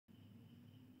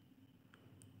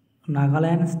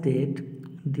Nagaland State.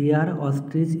 Dear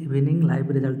Ostrich, evening live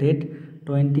result date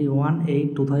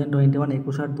 21/8/2021,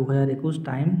 21/8/2021,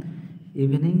 time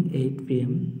evening 8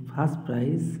 p.m. First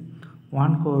prize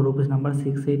 1 crore rupees, number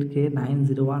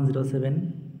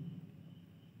 68K90107.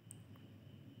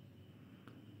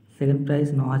 Second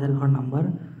prize 9000 ঘর number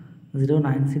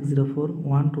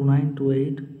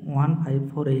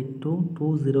 09604122928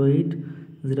 208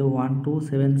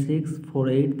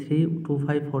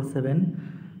 012764832532547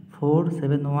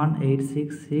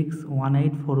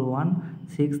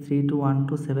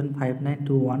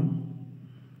 4718661841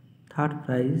 Third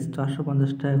prize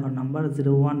 450 টাকা ঘর number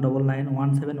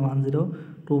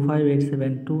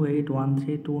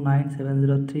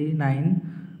 0199171025872813297039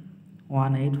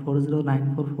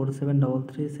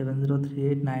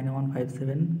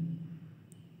 184094473370389157.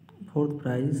 Fourth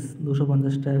prize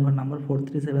 250 টাকা ঘর number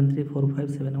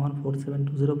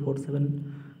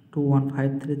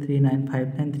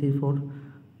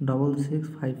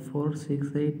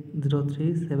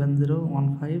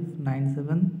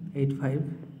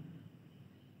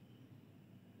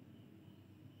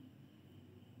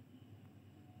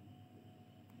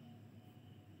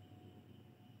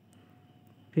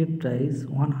Fifth prize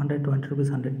 120 rupees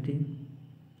 100 tea.